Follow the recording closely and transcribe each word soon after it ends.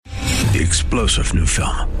The explosive new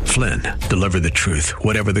film, Flynn, deliver the truth,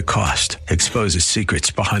 whatever the cost, exposes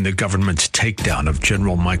secrets behind the government's takedown of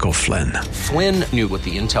General Michael Flynn. Flynn knew what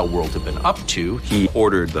the intel world had been up to. He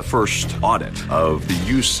ordered the first audit of the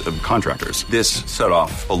use of contractors. This set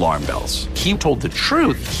off alarm bells. He told the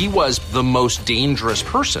truth. He was the most dangerous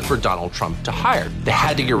person for Donald Trump to hire. They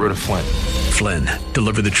had to get rid of Flynn. Flynn,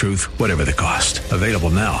 deliver the truth, whatever the cost. Available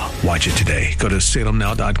now. Watch it today. Go to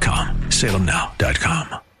salemnow.com.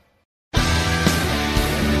 salemnow.com.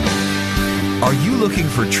 Are you looking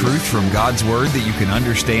for truth from God's Word that you can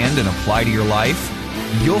understand and apply to your life?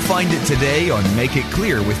 You'll find it today on Make It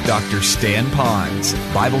Clear with Dr. Stan Ponz,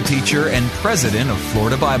 Bible teacher and president of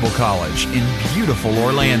Florida Bible College in beautiful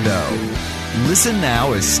Orlando. Listen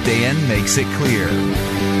now as Stan makes it clear.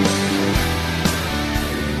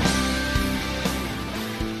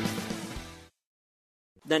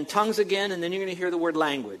 Then tongues again, and then you're going to hear the word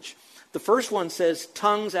language. The first one says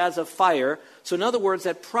tongues as of fire. So in other words,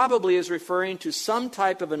 that probably is referring to some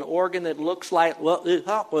type of an organ that looks like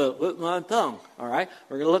my tongue. All right?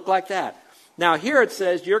 We're going to look like that. Now here it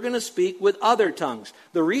says you're going to speak with other tongues.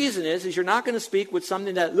 The reason is you're not going to speak with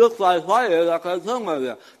something that looks like fire, like a tongue over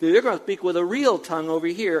there. You're going to speak with a real tongue over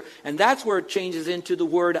here, and that's where it changes into the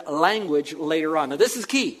word language later on. Now this is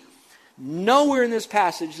key. Nowhere in this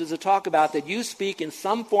passage does it talk about that you speak in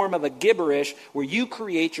some form of a gibberish where you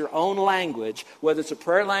create your own language, whether it's a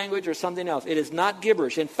prayer language or something else. It is not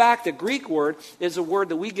gibberish. In fact, the Greek word is a word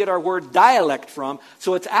that we get our word dialect from,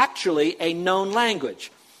 so it's actually a known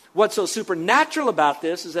language. What's so supernatural about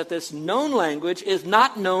this is that this known language is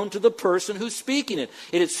not known to the person who's speaking it.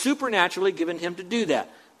 It is supernaturally given him to do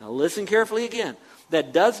that. Now listen carefully again.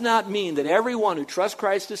 That does not mean that everyone who trusts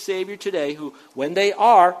Christ as Savior today, who, when they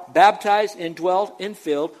are baptized, indwelt, and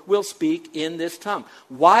filled, will speak in this tongue.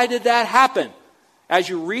 Why did that happen? As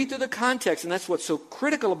you read through the context, and that's what's so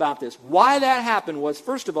critical about this, why that happened was,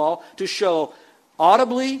 first of all, to show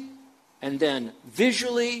audibly, and then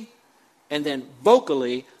visually, and then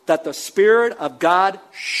vocally, that the Spirit of God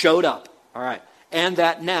showed up. All right. And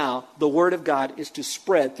that now the Word of God is to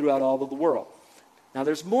spread throughout all of the world. Now,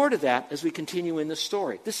 there's more to that as we continue in the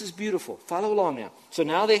story. This is beautiful. Follow along now. So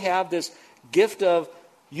now they have this gift of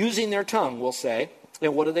using their tongue, we'll say.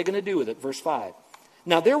 And what are they going to do with it? Verse 5.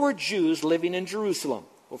 Now, there were Jews living in Jerusalem.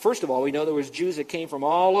 Well, first of all, we know there was Jews that came from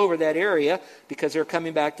all over that area because they're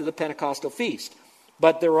coming back to the Pentecostal feast.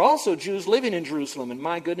 But there were also Jews living in Jerusalem. And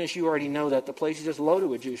my goodness, you already know that. The place is just loaded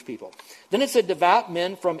with Jewish people. Then it said devout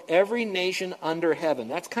men from every nation under heaven.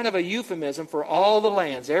 That's kind of a euphemism for all the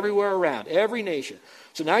lands, everywhere around, every nation.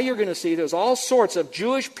 So now you're going to see there's all sorts of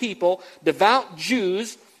Jewish people, devout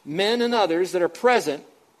Jews, men and others that are present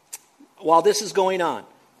while this is going on.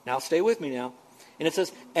 Now stay with me now. And it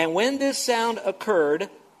says, and when this sound occurred,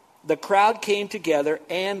 the crowd came together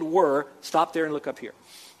and were, stop there and look up here.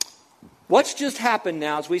 What's just happened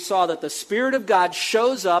now is we saw that the Spirit of God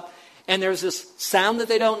shows up and there's this sound that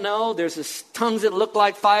they don't know. There's this tongues that look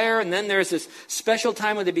like fire. And then there's this special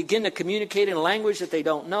time where they begin to communicate in a language that they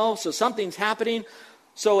don't know. So something's happening.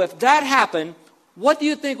 So if that happened, what do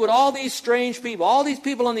you think with all these strange people, all these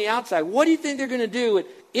people on the outside, what do you think they're going to do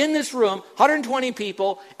in this room, 120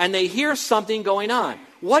 people, and they hear something going on?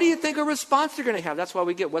 What do you think a response they're going to have? That's why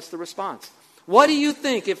we get, what's the response? What do you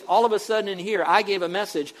think if all of a sudden in here I gave a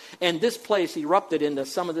message and this place erupted into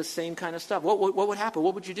some of this same kind of stuff? What would happen?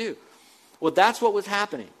 What would you do? Well, that's what was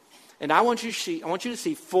happening. And I want you to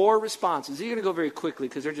see 4 responses. You're going to go very quickly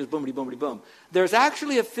because they're just boomity, boomity, boom. There's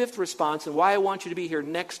actually a 5th response, and why I want you to be here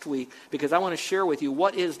next week, because I want to share with you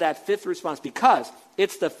what is that 5th response, because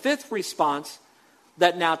it's the 5th response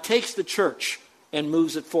that now takes the church and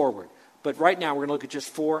moves it forward. But right now we're going to look at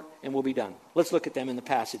just 4 and we'll be done. Let's look at them in the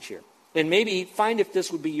passage here. And maybe find if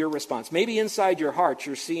this would be your response. Maybe inside your heart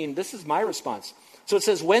you're seeing, this is my response. So it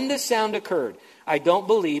says, when this sound occurred, I don't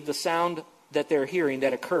believe the sound that they're hearing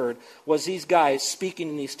that occurred was these guys speaking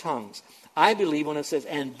in these tongues. I believe when it says,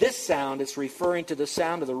 and this sound, it's referring to the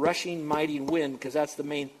sound of the rushing mighty wind, because that's the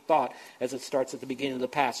main thought as it starts at the beginning of the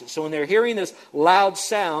passage. So when they're hearing this loud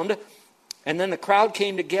sound, and then the crowd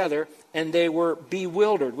came together, and they were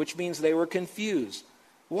bewildered, which means they were confused.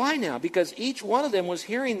 Why now? Because each one of them was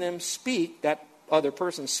hearing them speak, that other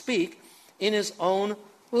person speak, in his own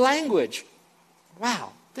language.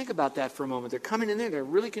 Wow. Think about that for a moment. They're coming in there. They're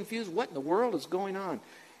really confused. What in the world is going on?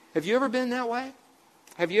 Have you ever been that way?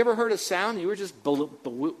 Have you ever heard a sound and you were just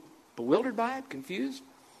bewildered by it, confused?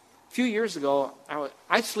 A few years ago,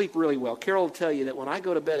 I sleep really well. Carol will tell you that when I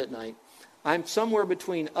go to bed at night, I'm somewhere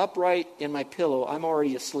between upright and my pillow. I'm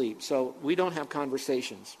already asleep. So we don't have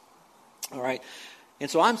conversations. All right. And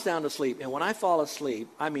so I'm sound asleep. And when I fall asleep,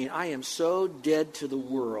 I am so dead to the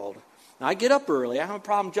world Now, I get up early. I have a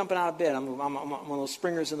problem jumping out of bed. I'm one of those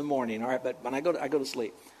springers in the morning, all right? But when I go to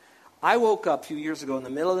sleep. I woke up a few years ago in the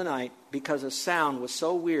middle of the night because a sound was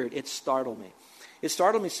so weird, it startled me. It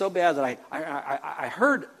startled me so bad that I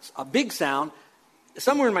heard a big sound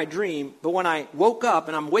somewhere in my dream, but when I woke up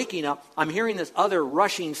and I'm waking up, I'm hearing this other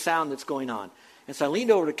rushing sound that's going on. And so I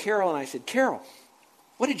leaned over to Carol and I said, Carol,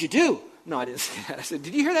 what did you do? No, I didn't say that. I said,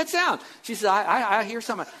 did you hear that sound? She said, I hear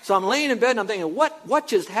something. So I'm laying in bed and I'm thinking, what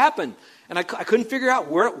just happened? And I couldn't figure out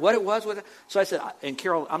what it was. So I said, and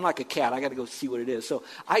Carol, I'm like a cat. I got to go see what it is. So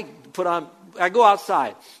I go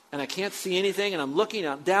outside, and I can't see anything, and I'm looking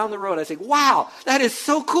down the road. I say, wow, that is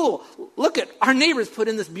so cool. Look at, our neighbors put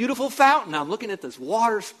in this beautiful fountain. I'm looking at this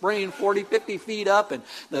water spraying 40, 50 feet up, and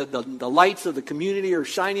the lights of the community are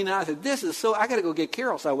shining out. I said, this is so, I got to go get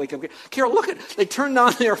Carol. So I wake up. Carol, look at, they turned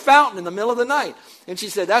on their fountain in the middle of the night. And she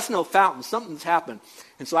said, that's no fountain. Something's happened.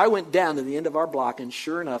 And so I went down to the end of our block, and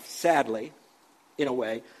sure enough, sadly, in a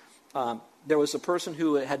way, there was a person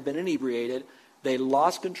who had been inebriated. They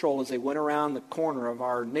lost control as they went around the corner of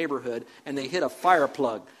our neighborhood, and they hit a fire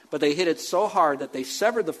plug. But they hit it so hard that they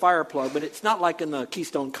severed the fire plug, but it's not like in the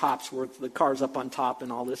Keystone Cops where the car's up on top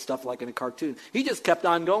and all this stuff like in a cartoon. He just kept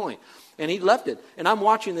on going, and he left it. And I'm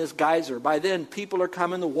watching this geyser. By then, people are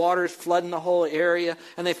coming, the water's flooding the whole area,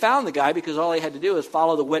 and they found the guy because all he had to do was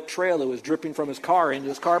follow the wet trail that was dripping from his car into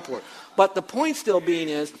his carport. But the point still being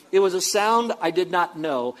is, it was a sound I did not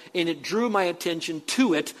know, and it drew my attention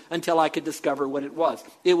to it until I could discover what it was.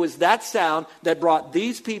 It was that sound that brought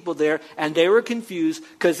these people there, and they were confused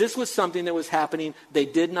because this was something that was happening they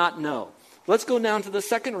did not know. Let's go down to the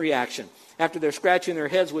second reaction. After they're scratching their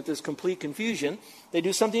heads with this complete confusion, they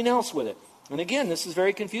do something else with it. And again, this is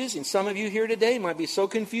very confusing. Some of you here today might be so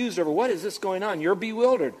confused over what is this going on. You're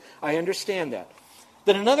bewildered. I understand that.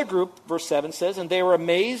 Then another group, verse 7 says, and they were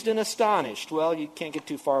amazed and astonished. Well, you can't get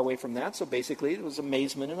too far away from that. So basically, it was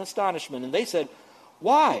amazement and astonishment. And they said,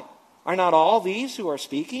 why? Are not all these who are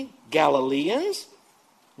speaking Galileans?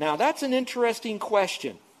 Now, that's an interesting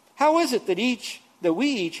question. How is it that we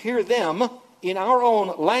each hear them in our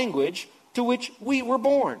own language to which we were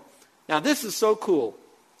born? Now, this is so cool.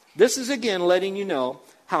 This is, again, letting you know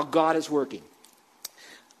how God is working.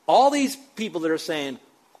 All these people that are saying,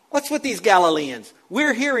 what's with these Galileans?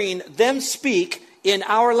 We're hearing them speak in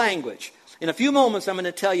our language. In a few moments, I'm going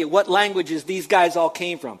to tell you what languages these guys all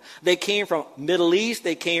came from. They came from Middle East.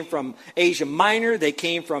 They came from Asia Minor. They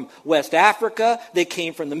came from West Africa. They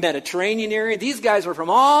came from the Mediterranean area. These guys were from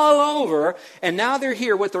all over, and now they're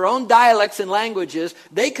here with their own dialects and languages.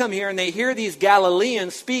 They come here and they hear these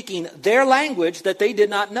Galileans speaking their language that they did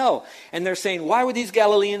not know. And they're saying, why would these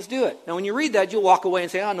Galileans do it? Now, when you read that, you'll walk away and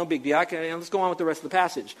say, oh, no big deal. Let's go on with the rest of the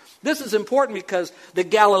passage. This is important because the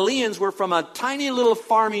Galileans were from a tiny little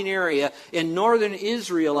farming area in northern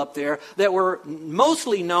Israel up there that were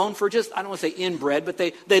mostly known for just, I don't want to say inbred, but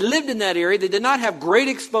they lived in that area. They did not have great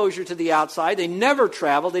exposure to the outside. They never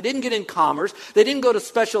traveled. They didn't get in commerce. They didn't go to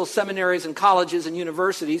special seminaries and colleges and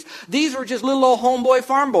universities. These were just little old homeboy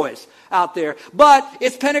farm boys out there. But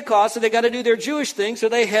it's Pentecost, so they got to do their Jewish thing, so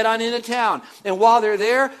they head on into town. And while they're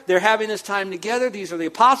there, they're having this time together. These are the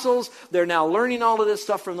apostles. They're now learning all of this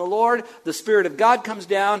stuff from the Lord. The Spirit of God comes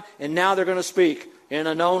down, and now they're going to speak in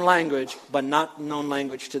a known language, but not known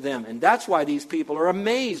language to them. And that's why these people are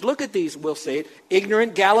amazed. Look at these, we'll say it,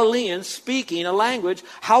 ignorant Galileans speaking a language.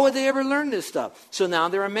 How would they ever learn this stuff? So now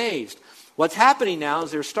they're amazed. What's happening now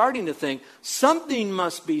is they're starting to think something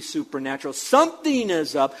must be supernatural. Something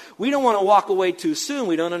is up. We don't want to walk away too soon.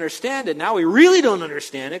 We don't understand it. Now we really don't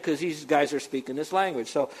understand it because these guys are speaking this language.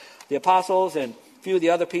 So the apostles and a few of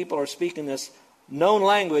the other people are speaking this known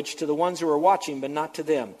language to the ones who are watching, but not to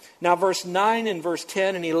them. Now, verse 9 and verse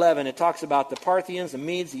 10 and 11, it talks about the Parthians, the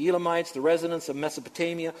Medes, the Elamites, the residents of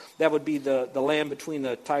Mesopotamia. That would be the land between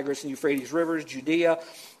the Tigris and Euphrates rivers, Judea.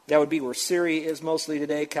 That would be where Syria is mostly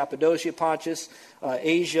today, Cappadocia, Pontus,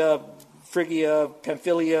 Asia, Phrygia,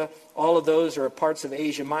 Pamphylia. All of those are parts of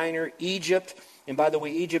Asia Minor. Egypt. And by the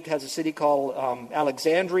way, Egypt has a city called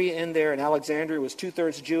Alexandria in there, and Alexandria was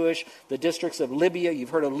 2/3 Jewish. The districts of Libya, you've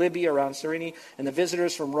heard of Libya around Cyrene, and the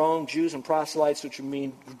visitors from Rome, Jews and proselytes, which would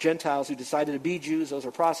mean Gentiles who decided to be Jews. Those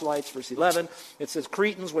are proselytes, verse 11. It says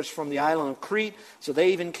Cretans, which is from the island of Crete, so they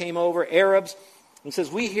even came over. Arabs. It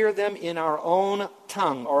says we hear them in our own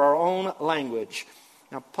tongue or our own language.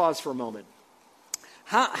 Now pause for a moment.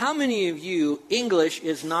 How many of you, English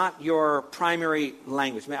is not your primary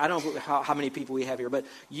language? I don't know how many people we have here, but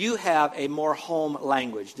you have a more home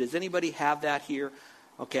language. Does anybody have that here?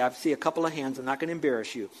 Okay, I see a couple of hands. I'm not going to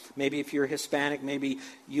embarrass you. Maybe if you're Hispanic, maybe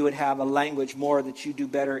you would have a language more that you do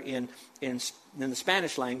better in in the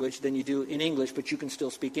Spanish language than you do in English, but you can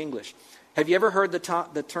still speak English. Have you ever heard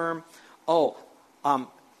the term,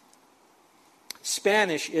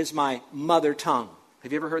 Spanish is my mother tongue?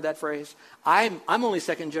 Have you ever heard that phrase? I'm only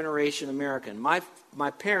second generation American.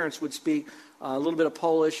 My parents would speak a little bit of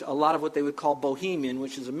Polish, a lot of what they would call Bohemian,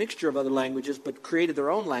 which is a mixture of other languages, but created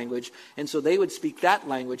their own language. And so they would speak that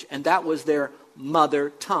language, and that was their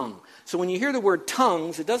mother tongue. So when you hear the word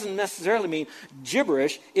tongues, it doesn't necessarily mean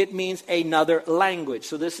gibberish. It means another language.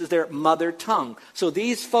 So this is their mother tongue. So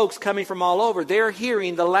these folks coming from all over, they're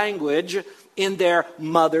hearing the language in their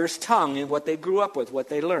mother's tongue, in what they grew up with, what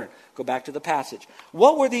they learned. Go back to the passage.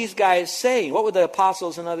 What were these guys saying? What were the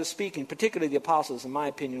apostles and others speaking? Particularly the apostles, in my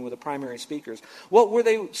opinion, were the primary speakers. What were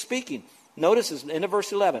they speaking? Notice in the end of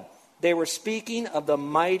verse 11. They were speaking of the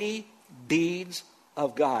mighty deeds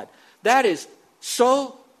of God. That is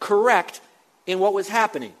so correct in what was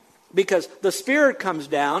happening. Because the Spirit comes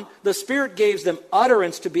down, the Spirit gives them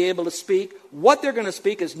utterance to be able to speak. What they're going to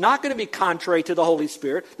speak is not going to be contrary to the Holy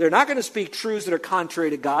Spirit. They're not going to speak truths that are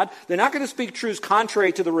contrary to God. They're not going to speak truths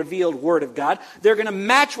contrary to the revealed Word of God. They're going to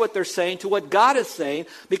match what they're saying to what God is saying,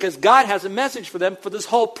 because God has a message for them. For this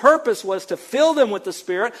whole purpose was to fill them with the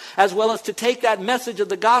Spirit, as well as to take that message of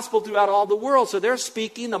the gospel throughout all the world. So they're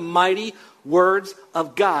speaking the mighty words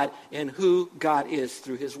of God and who God is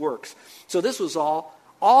through His works. So this was all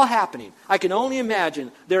happening. I can only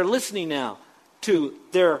imagine they're listening now to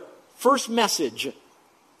their first message.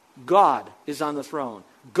 God is on the throne.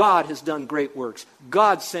 God has done great works.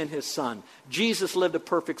 God sent His Son. Jesus lived a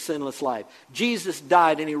perfect sinless life. Jesus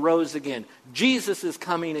died and He rose again. Jesus is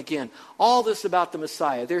coming again. All this about the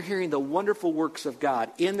Messiah. They're hearing the wonderful works of God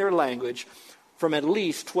in their language from at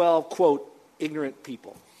least 12, quote, ignorant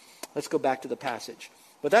people. Let's go back to the passage.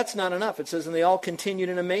 But that's not enough. It says, and they all continued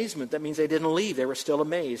in amazement. That means they didn't leave. They were still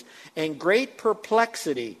amazed. And great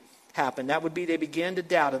perplexity happened. That would be they began to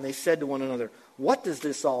doubt, and they said to one another, what does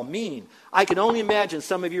this all mean? I can only imagine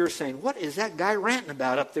some of you are saying, what is that guy ranting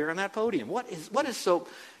about up there on that podium? What is so...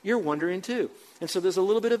 You're wondering too. And so there's a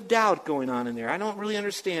little bit of doubt going on in there. I don't really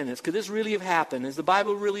understand this. Could this really have happened? Is the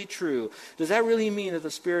Bible really true? Does that really mean that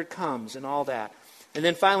the Spirit comes and all that? And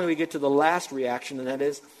then finally we get to the last reaction, and that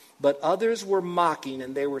is, but others were mocking,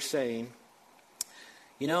 and they were saying,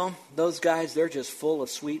 you know, those guys, they're just full of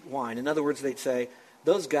sweet wine. In other words, they'd say,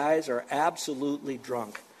 those guys are absolutely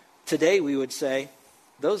drunk. Today we would say,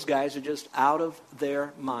 those guys are just out of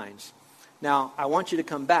their minds. Now, I want you to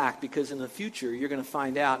come back, because in the future you're going to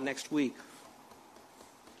find out next week,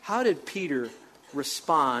 how did Peter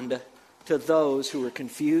respond to those who were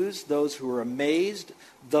confused, those who were amazed,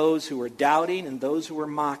 those who were doubting, and those who were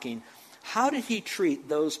mocking? How did he treat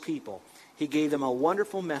those people? He gave them a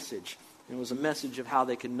wonderful message. And it was a message of how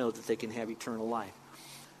they can know that they can have eternal life.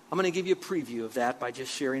 I'm going to give you a preview of that by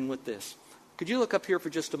just sharing with this. Could you look up here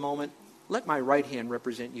for just a moment? Let my right hand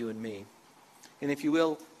represent you and me. And if you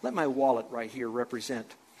will, let my wallet right here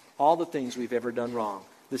represent all the things we've ever done wrong.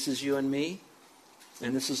 This is you and me,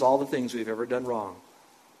 and this is all the things we've ever done wrong.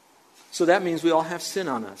 So that means we all have sin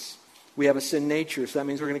on us. We have a sin nature, so that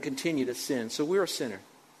means we're going to continue to sin. So we're a sinner.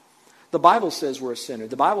 The Bible says we're a sinner.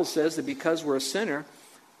 The Bible says that because we're a sinner,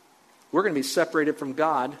 we're going to be separated from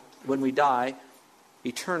God when we die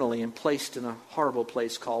eternally and placed in a horrible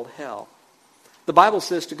place called hell. The Bible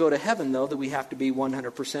says to go to heaven, though, that we have to be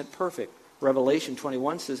 100% perfect. Revelation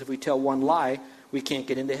 21 says if we tell one lie, we can't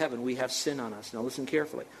get into heaven. We have sin on us. Now listen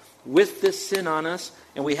carefully. With this sin on us,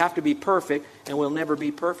 and we have to be perfect, and we'll never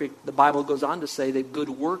be perfect, the Bible goes on to say that good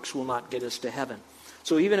works will not get us to heaven.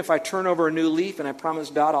 So even if I turn over a new leaf and I promise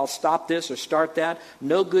God I'll stop this or start that,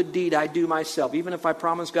 no good deed I do myself. Even if I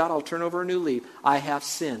promise God I'll turn over a new leaf, I have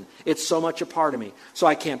sin. It's so much a part of me. So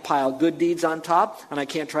I can't pile good deeds on top, and I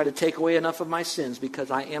can't try to take away enough of my sins, because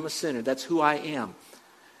I am a sinner. That's who I am.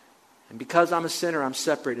 And because I'm a sinner, I'm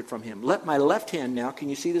separated from Him. Let my left hand now, can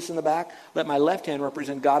you see this in the back? Let my left hand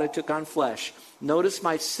represent God who took on flesh. Notice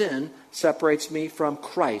my sin separates me from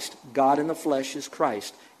Christ. God in the flesh is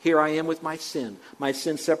Christ. Here I am with my sin. My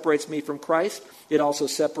sin separates me from Christ. It also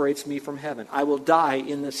separates me from heaven. I will die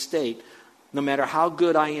in this state, no matter how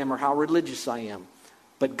good I am or how religious I am.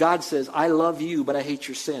 But God says, I love you, but I hate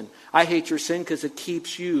your sin. I hate your sin because it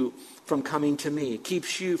keeps you from coming to me. It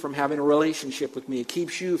keeps you from having a relationship with me. It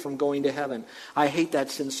keeps you from going to heaven. I hate that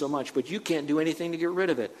sin so much, but you can't do anything to get rid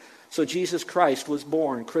of it. So Jesus Christ was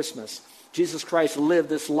born Christmas. Jesus Christ lived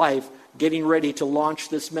this life getting ready to launch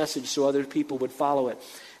this message so other people would follow it.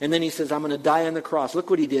 And then he says, I'm going to die on the cross. Look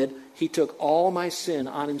what he did. He took all my sin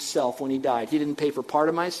on himself when he died. He didn't pay for part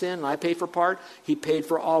of my sin, and I paid for part. He paid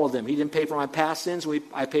for all of them. He didn't pay for my past sins.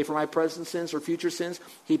 I pay for my present sins or future sins.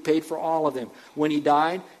 He paid for all of them. When he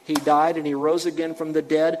died, and he rose again from the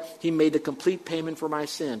dead. He made the complete payment for my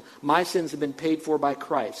sin. My sins have been paid for by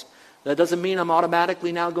Christ. That doesn't mean I'm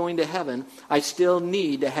automatically now going to heaven. I still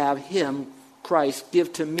need to have him, Christ,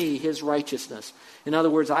 give to me his righteousness. In other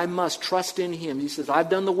words, I must trust in him. He says, I've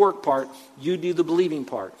done the work part, you do the believing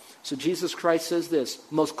part. So Jesus Christ says this,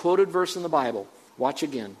 most quoted verse in the Bible. Watch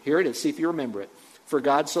again. Here it is. See if you remember it. For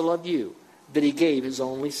God so loved you that he gave his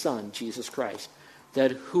only Son, Jesus Christ.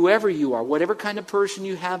 That whoever you are, whatever kind of person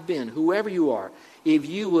you have been, whoever you are, if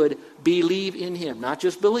you would believe in him, not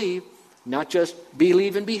just believe, not just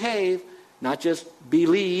believe and behave, not just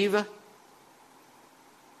believe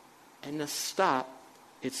and to stop.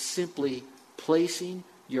 It's simply placing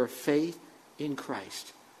your faith in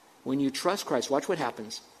Christ. When you trust Christ, watch what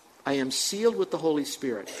happens. I am sealed with the Holy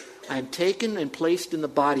Spirit. I am taken and placed in the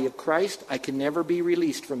body of Christ. I can never be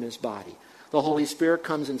released from his body. The Holy Spirit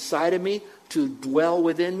comes inside of me to dwell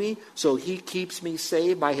within me, so he keeps me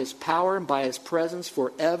saved by his power and by his presence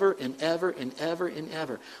forever and ever and ever and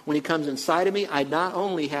ever. When he comes inside of me, I not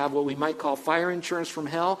only have what we might call fire insurance from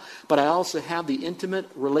hell, but I also have the intimate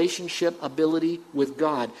relationship ability with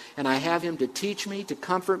God. And I have him to teach me, to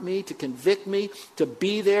comfort me, to convict me, to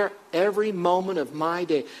be there every moment of my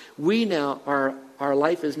day. Our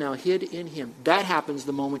life is now hid in him. That happens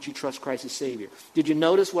the moment you trust Christ as Savior. Did you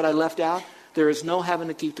notice what I left out? There is no having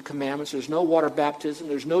to keep the commandments. There's no water baptism.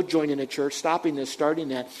 There's no joining a church, stopping this, starting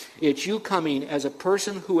that. It's you coming as a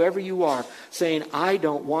person, whoever you are, saying, I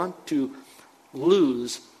don't want to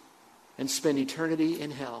lose and spend eternity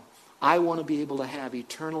in hell. I want to be able to have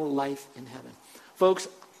eternal life in heaven. Folks,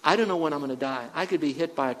 I don't know when I'm going to die. I could be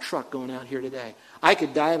hit by a truck going out here today. I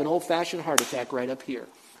could die of an old-fashioned heart attack right up here.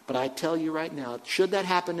 But I tell you right now, should that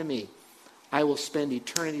happen to me, I will spend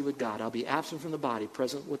eternity with God. I'll be absent from the body,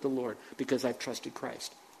 present with the Lord, because I've trusted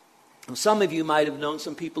Christ. Now, some of you might have known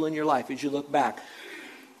some people in your life as you look back,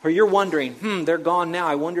 or you're wondering, they're gone now.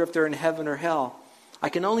 I wonder if they're in heaven or hell. I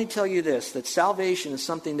can only tell you this, that salvation is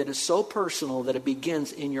something that is so personal that it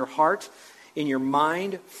begins in your heart, in your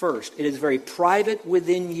mind first. It is very private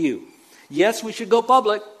within you. Yes, we should go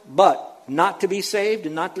public, but not to be saved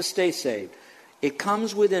and not to stay saved. It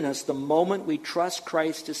comes within us the moment we trust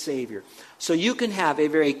Christ as Savior. So you can have a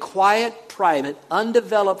very quiet, private,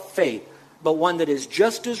 undeveloped faith, but one that is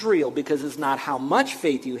just as real, because it's not how much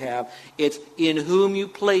faith you have, it's in whom you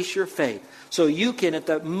place your faith. So you can, at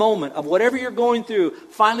the moment of whatever you're going through,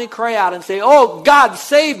 finally cry out and say, oh, God,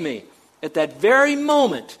 save me. At that very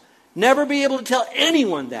moment, never be able to tell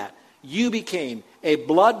anyone that you became a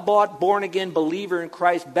blood-bought, born-again believer in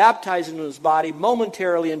Christ, baptized into his body,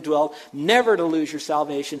 momentarily indwelt, never to lose your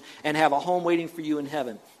salvation, and have a home waiting for you in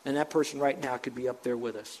heaven. And that person right now could be up there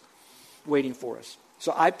with us, waiting for us.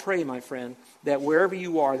 So I pray, my friend, that wherever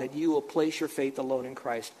you are, that you will place your faith alone in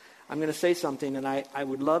Christ. I'm going to say something, and I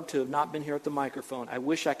would love to have not been here at the microphone. I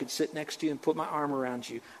wish I could sit next to you and put my arm around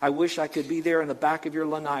you. I wish I could be there in the back of your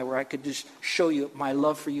lanai where I could just show you my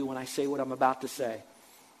love for you when I say what I'm about to say.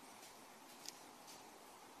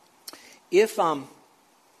 If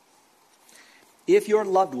your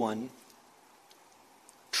loved one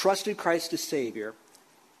trusted Christ as Savior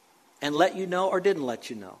and let you know or didn't let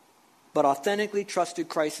you know, but authentically trusted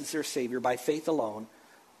Christ as their Savior by faith alone,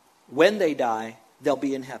 when they die, they'll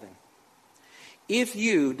be in heaven. If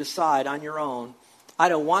you decide on your own, I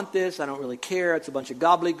don't want this, I don't really care, it's a bunch of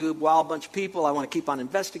gobbledygook, wild bunch of people, I want to keep on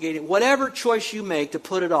investigating, whatever choice you make to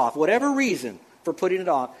put it off, whatever reason for putting it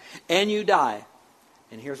off, and you die,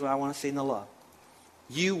 and here's what I want to say in the love.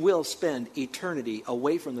 You will spend eternity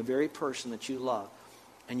away from the very person that you love.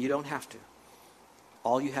 And you don't have to.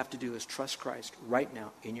 All you have to do is trust Christ right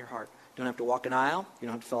now in your heart. You don't have to walk an aisle. You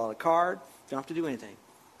don't have to fill out a card. You don't have to do anything.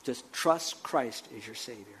 Just trust Christ as your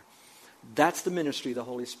Savior. That's the ministry of the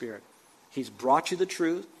Holy Spirit. He's brought you the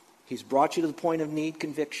truth. He's brought you to the point of need,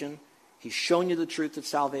 conviction. He's shown you the truth of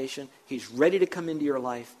salvation. He's ready to come into your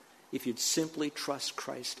life if you'd simply trust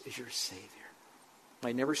Christ as your Savior.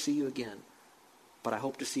 I never see you again, but I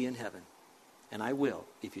hope to see you in heaven. And I will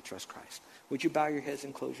if you trust Christ. Would you bow your heads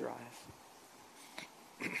and close your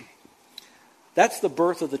eyes? That's the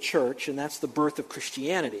birth of the church, and that's the birth of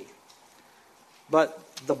Christianity.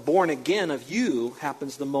 But the born again of you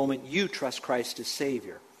happens the moment you trust Christ as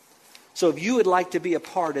Savior. So if you would like to be a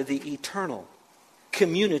part of the eternal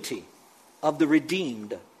community of the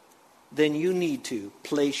redeemed, then you need to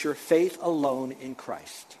place your faith alone in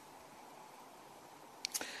Christ.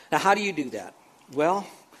 Now, how do you do that? Well,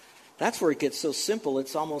 that's where it gets so simple,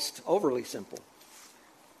 it's almost overly simple.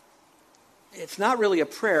 It's not really a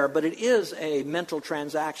prayer, but it is a mental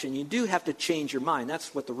transaction. You do have to change your mind.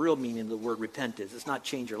 That's what the real meaning of the word repent is. It's not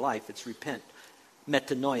change your life, it's repent.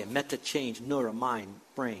 Metanoia, meta change, neura, mind,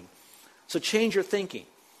 brain. So change your thinking.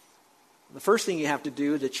 The first thing you have to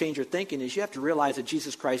do to change your thinking is you have to realize that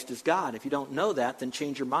Jesus Christ is God. If you don't know that, then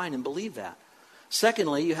change your mind and believe that.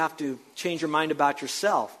 Secondly, you have to change your mind about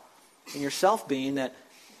yourself. And yourself being that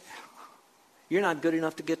you're not good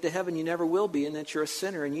enough to get to heaven, you never will be, and that you're a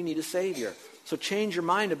sinner and you need a Savior. So change your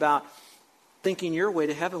mind about thinking your way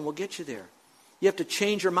to heaven will get you there. You have to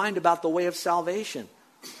change your mind about the way of salvation.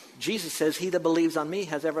 Jesus says, he that believes on me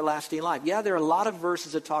has everlasting life. Yeah, there are a lot of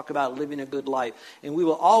verses that talk about living a good life. And we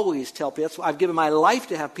will always tell people, that's why I've given my life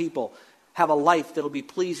to have people have a life that will be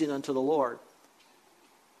pleasing unto the Lord.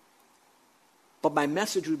 But my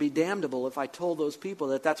message would be damnable if I told those people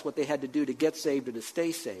that that's what they had to do to get saved or to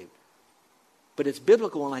stay saved. But it's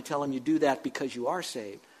biblical when I tell them you do that because you are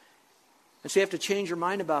saved. And so you have to change your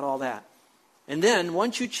mind about all that. And then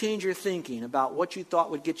once you change your thinking about what you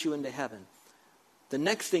thought would get you into heaven, the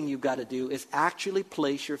next thing you've got to do is actually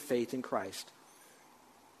place your faith in Christ.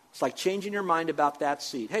 It's like changing your mind about that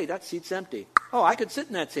seat. Hey, that seat's empty. Oh, I could sit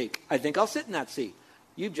in that seat. I think I'll sit in that seat.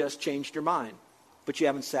 You've just changed your mind, but you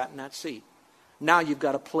haven't sat in that seat. Now you've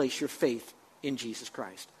got to place your faith in Jesus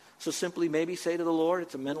Christ. So simply maybe say to the Lord,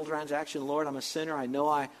 it's a mental transaction, Lord, I'm a sinner. I know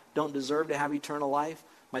I don't deserve to have eternal life.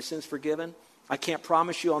 My sin's forgiven. I can't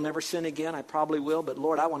promise you I'll never sin again. I probably will. But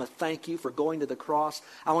Lord, I want to thank you for going to the cross.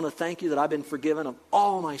 I want to thank you that I've been forgiven of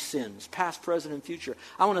all my sins, past, present, and future.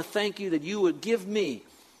 I want to thank you that you would give me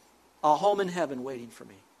a home in heaven waiting for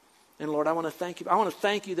me. And Lord, I want to thank you. I want to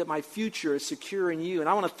thank you that my future is secure in you. And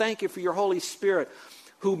I want to thank you for your Holy Spirit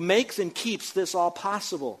who makes and keeps this all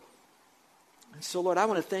possible. And so, Lord, I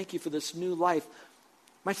want to thank you for this new life.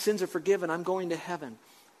 My sins are forgiven. I'm going to heaven.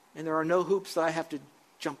 And there are no hoops that I have to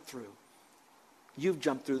jump through. You've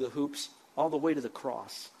jumped through the hoops all the way to the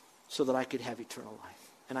cross so that I could have eternal life.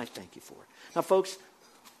 And I thank you for it. Now, folks,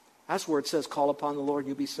 that's where it says, call upon the Lord,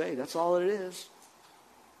 you'll be saved. That's all it is.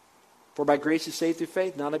 For by grace you're saved through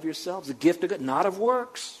faith, not of yourselves. The gift of God, not of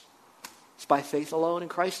works. It's by faith alone in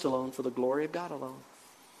Christ alone, for the glory of God alone.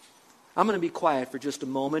 I'm going to be quiet for just a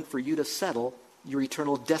moment for you to settle your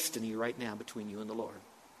eternal destiny right now between you and the Lord.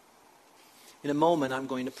 In a moment, I'm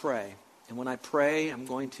going to pray. And when I pray, I'm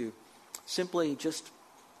going to simply just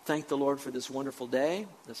thank the Lord for this wonderful day,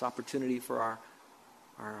 this opportunity for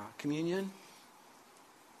our communion.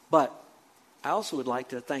 But I also would like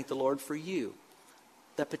to thank the Lord for you,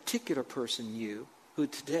 that particular person, you, who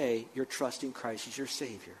today you're trusting Christ as your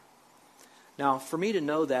Savior. Now, for me to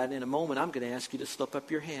know that, in a moment, I'm going to ask you to slip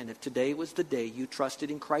up your hand if today was the day you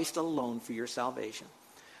trusted in Christ alone for your salvation.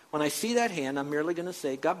 When I see that hand, I'm merely going to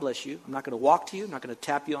say, God bless you. I'm not going to walk to you. I'm not going to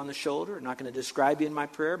tap you on the shoulder. I'm not going to describe you in my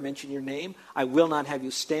prayer, mention your name. I will not have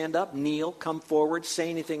you stand up, kneel, come forward, say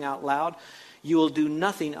anything out loud. You will do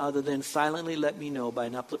nothing other than silently let me know by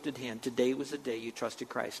an uplifted hand. Today was the day you trusted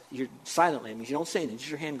Christ. You're silently. It means you don't say anything. Just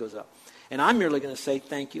your hand goes up. And I'm merely going to say,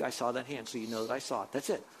 thank you. I saw that hand, so you know that I saw it. That's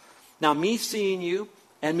it. Now, me seeing you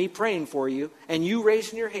and me praying for you and you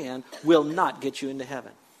raising your hand will not get you into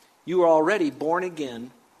heaven. You are already born again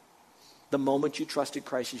the moment you trusted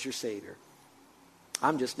Christ as your Savior.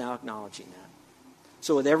 I'm just now acknowledging that.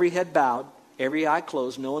 So with every head bowed, every eye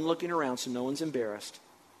closed, no one looking around so no one's embarrassed,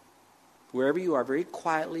 wherever you are, very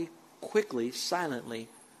quietly, quickly, silently,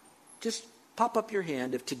 just pop up your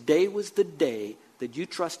hand if today was the day that you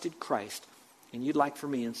trusted Christ and you'd like for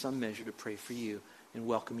me in some measure to pray for you and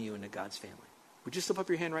welcome you into God's family. Would you slip up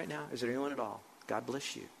your hand right now? Is there anyone at all? God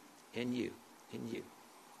bless you, and you, and you,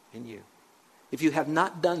 and you. If you have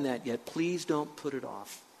not done that yet, please don't put it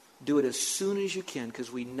off. Do it as soon as you can, because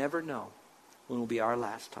we never know when will be our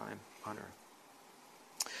last time on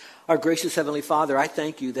earth. Our gracious Heavenly Father, I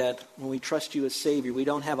thank you that when we trust you as Savior, we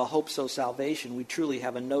don't have a hope-so salvation. We truly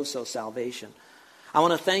have a know-so salvation. I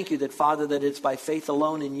want to thank you that, Father, that it's by faith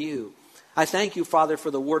alone in you. I thank you, Father, for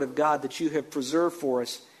the Word of God that you have preserved for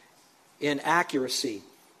us in accuracy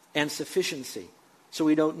and sufficiency, so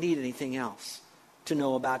we don't need anything else to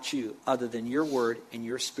know about you other than your Word and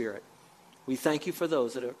your Spirit. We thank you for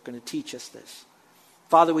those that are going to teach us this.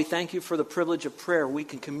 Father, we thank you for the privilege of prayer. We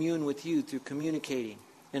can commune with you through communicating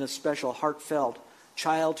in a special, heartfelt,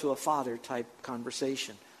 child to a father type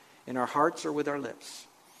conversation in our hearts or with our lips.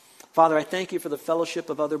 Father, I thank you for the fellowship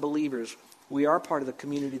of other believers. We are part of the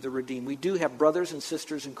community of the redeemed. We do have brothers and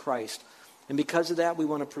sisters in Christ. And because of that, we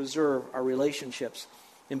want to preserve our relationships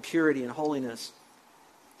in purity and holiness,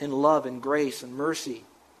 in love and grace and mercy.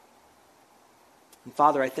 And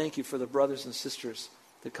Father, I thank you for the brothers and sisters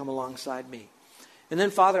that come alongside me. And then,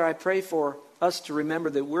 Father, I pray for us to remember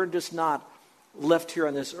that we're just not left here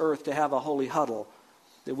on this earth to have a holy huddle,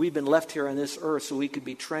 that we've been left here on this earth so we could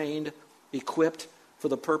be trained, equipped for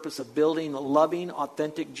the purpose of building loving,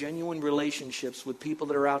 authentic, genuine relationships with people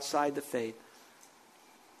that are outside the faith,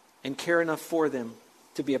 and care enough for them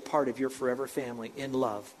to be a part of your forever family in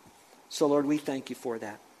love. So, Lord, we thank you for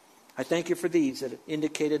that. I thank you for these that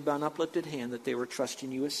indicated by an uplifted hand that they were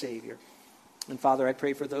trusting you as Savior. And Father, I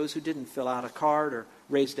pray for those who didn't fill out a card or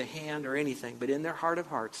raised a hand or anything, but in their heart of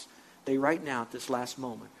hearts, they right now at this last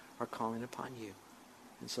moment are calling upon you.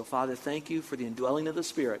 And so, Father, thank you for the indwelling of the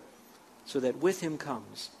Spirit, so that with him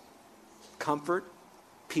comes comfort,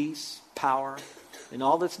 peace, power, and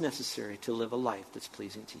all that's necessary to live a life that's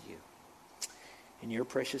pleasing to you. In your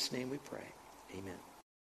precious name we pray. Amen.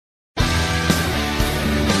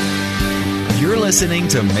 You're listening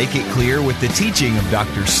to Make It Clear with the teaching of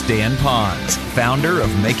Dr. Stan Ponz, founder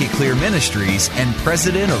of Make It Clear Ministries and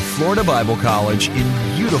president of Florida Bible College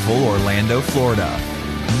in beautiful Orlando, Florida.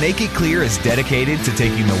 Make It Clear is dedicated to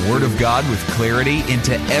taking the Word of God with clarity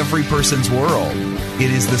into every person's world.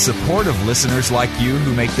 It is the support of listeners like you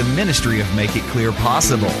who make the ministry of Make It Clear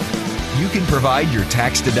possible. You can provide your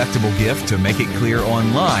tax-deductible gift to Make It Clear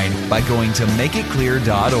online by going to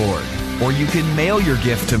makeitclear.org. Or you can mail your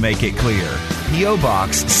gift to Make It Clear, P.O.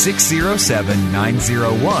 Box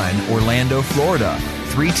 607901, Orlando, Florida,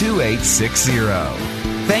 32860.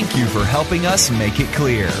 Thank you for helping us make it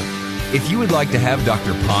clear. If you would like to have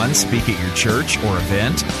Dr. Ponz speak at your church or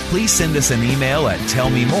event, please send us an email at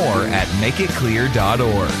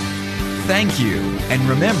tellmemore@makeitclear.org. Thank you, and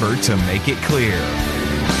remember to make it clear.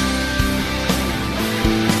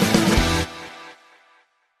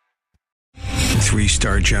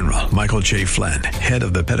 Three-star General Michael J. Flynn, head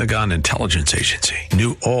of the Pentagon Intelligence Agency,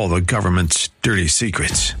 knew all the government's dirty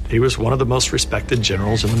secrets. He was one of the most respected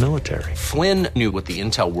generals in the military. Flynn knew what the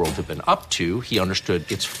intel world had been up to. He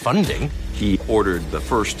understood its funding. He ordered the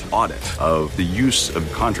first audit of the use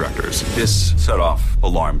of contractors. This set off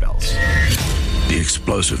alarm bells. The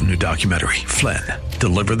explosive new documentary, Flynn,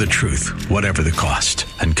 Deliver the Truth, Whatever the Cost,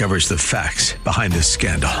 uncovers the facts behind this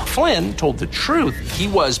scandal. Flynn told the truth. He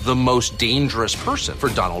was the most dangerous person for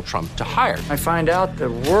Donald Trump to hire. I find out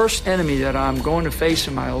the worst enemy that I'm going to face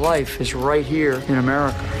in my life is right here in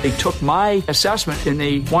America. They took my assessment and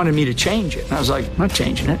they wanted me to change it. And I was like, I'm not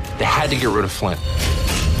changing it. They had to get rid of Flynn.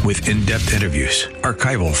 With in-depth interviews,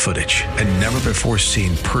 archival footage, and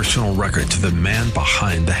never-before-seen personal records of the man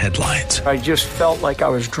behind the headlines. I just felt like I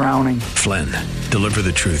was drowning. Flynn, Deliver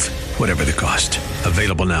the Truth, Whatever the Cost.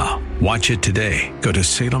 Available now. Watch it today. Go to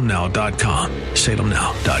salemnow.com.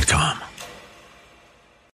 salemnow.com.